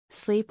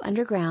Sleep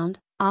Underground,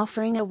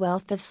 offering a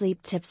wealth of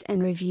sleep tips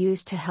and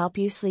reviews to help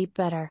you sleep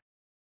better.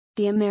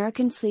 The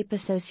American Sleep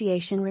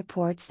Association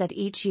reports that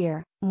each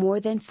year,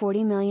 more than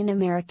 40 million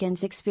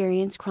Americans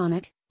experience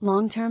chronic,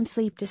 long-term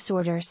sleep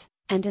disorders,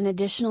 and an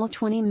additional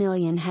 20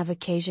 million have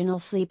occasional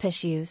sleep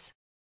issues.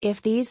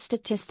 If these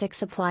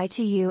statistics apply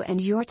to you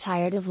and you're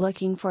tired of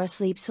looking for a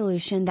sleep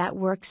solution that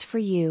works for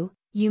you,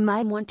 you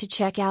might want to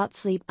check out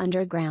Sleep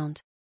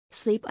Underground.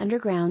 Sleep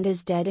Underground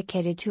is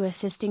dedicated to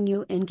assisting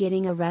you in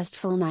getting a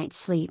restful night's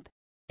sleep.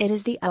 It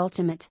is the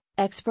ultimate,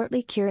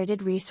 expertly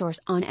curated resource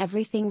on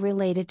everything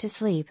related to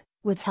sleep,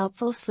 with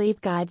helpful sleep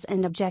guides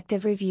and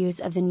objective reviews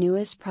of the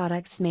newest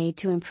products made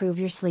to improve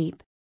your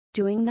sleep.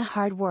 Doing the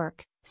hard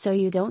work, so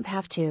you don't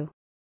have to.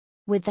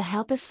 With the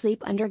help of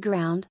Sleep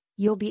Underground,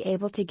 you'll be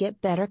able to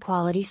get better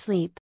quality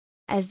sleep.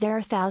 As there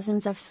are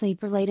thousands of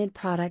sleep-related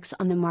products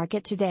on the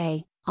market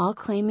today, all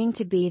claiming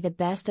to be the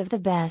best of the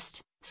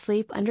best,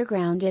 Sleep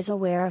Underground is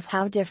aware of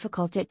how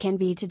difficult it can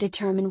be to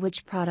determine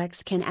which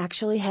products can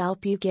actually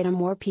help you get a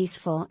more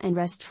peaceful and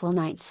restful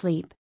night's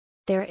sleep.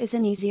 There is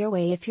an easier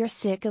way if you're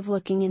sick of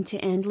looking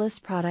into endless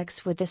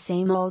products with the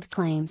same old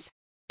claims.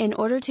 In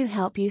order to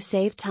help you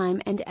save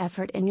time and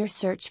effort in your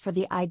search for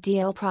the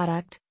ideal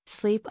product,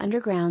 Sleep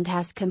Underground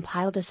has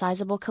compiled a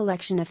sizable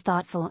collection of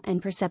thoughtful and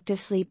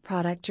perceptive sleep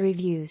product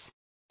reviews.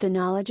 The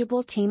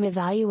knowledgeable team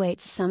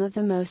evaluates some of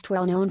the most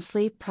well-known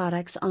sleep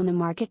products on the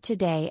market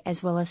today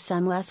as well as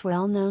some less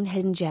well-known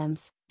hidden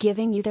gems,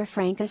 giving you their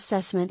frank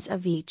assessments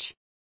of each.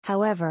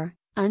 However,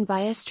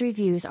 unbiased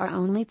reviews are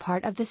only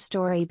part of the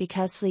story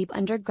because Sleep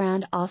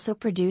Underground also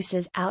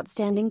produces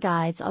outstanding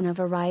guides on a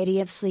variety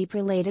of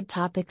sleep-related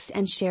topics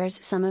and shares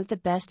some of the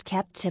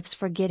best-kept tips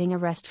for getting a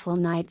restful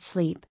night's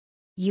sleep.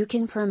 You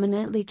can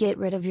permanently get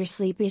rid of your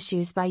sleep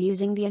issues by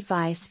using the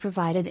advice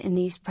provided in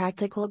these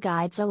practical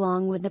guides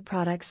along with the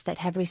products that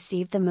have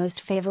received the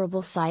most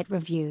favorable site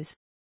reviews.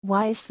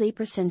 Why is sleep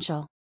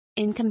essential?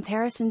 In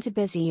comparison to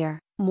busier,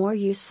 more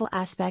useful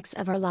aspects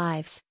of our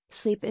lives,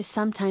 sleep is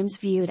sometimes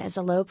viewed as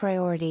a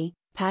low-priority,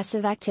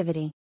 passive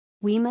activity.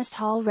 We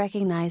must all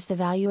recognize the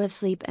value of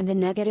sleep and the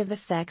negative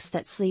effects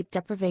that sleep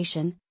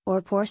deprivation,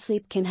 or poor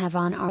sleep, can have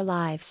on our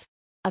lives.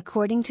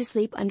 According to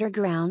Sleep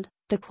Underground,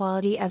 the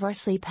quality of our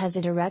sleep has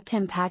a direct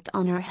impact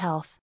on our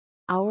health.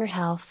 Our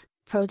health,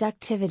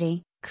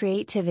 productivity,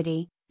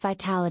 creativity,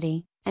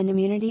 vitality, and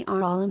immunity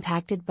are all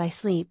impacted by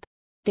sleep.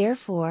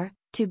 Therefore,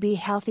 to be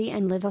healthy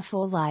and live a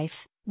full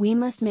life, we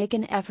must make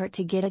an effort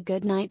to get a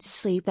good night's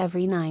sleep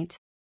every night.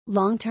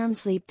 Long-term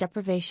sleep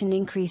deprivation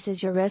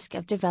increases your risk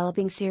of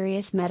developing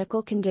serious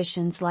medical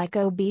conditions like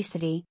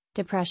obesity,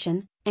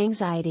 depression,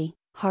 anxiety,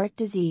 heart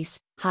disease,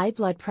 high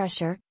blood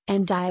pressure,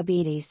 and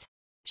diabetes.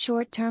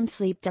 Short-term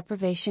sleep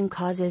deprivation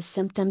causes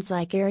symptoms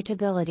like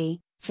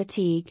irritability,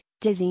 fatigue,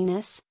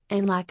 dizziness,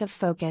 and lack of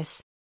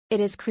focus. It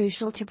is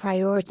crucial to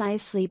prioritize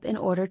sleep in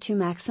order to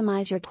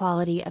maximize your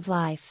quality of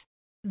life.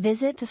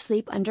 Visit the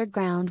Sleep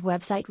Underground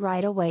website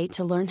right away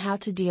to learn how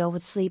to deal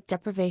with sleep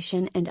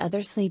deprivation and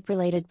other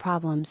sleep-related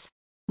problems.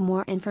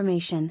 More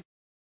information.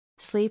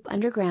 Sleep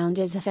Underground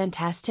is a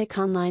fantastic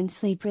online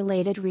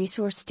sleep-related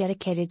resource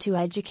dedicated to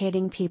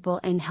educating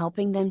people and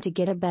helping them to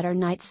get a better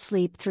night's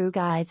sleep through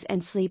guides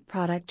and sleep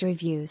product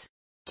reviews.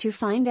 To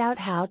find out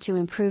how to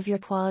improve your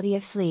quality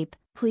of sleep,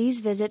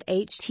 please visit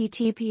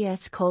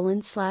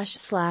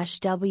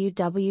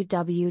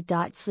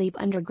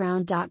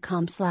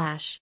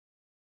https://www.sleepunderground.com/.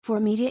 For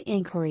immediate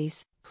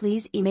inquiries,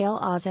 please email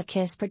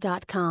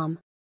oz@kisper.com.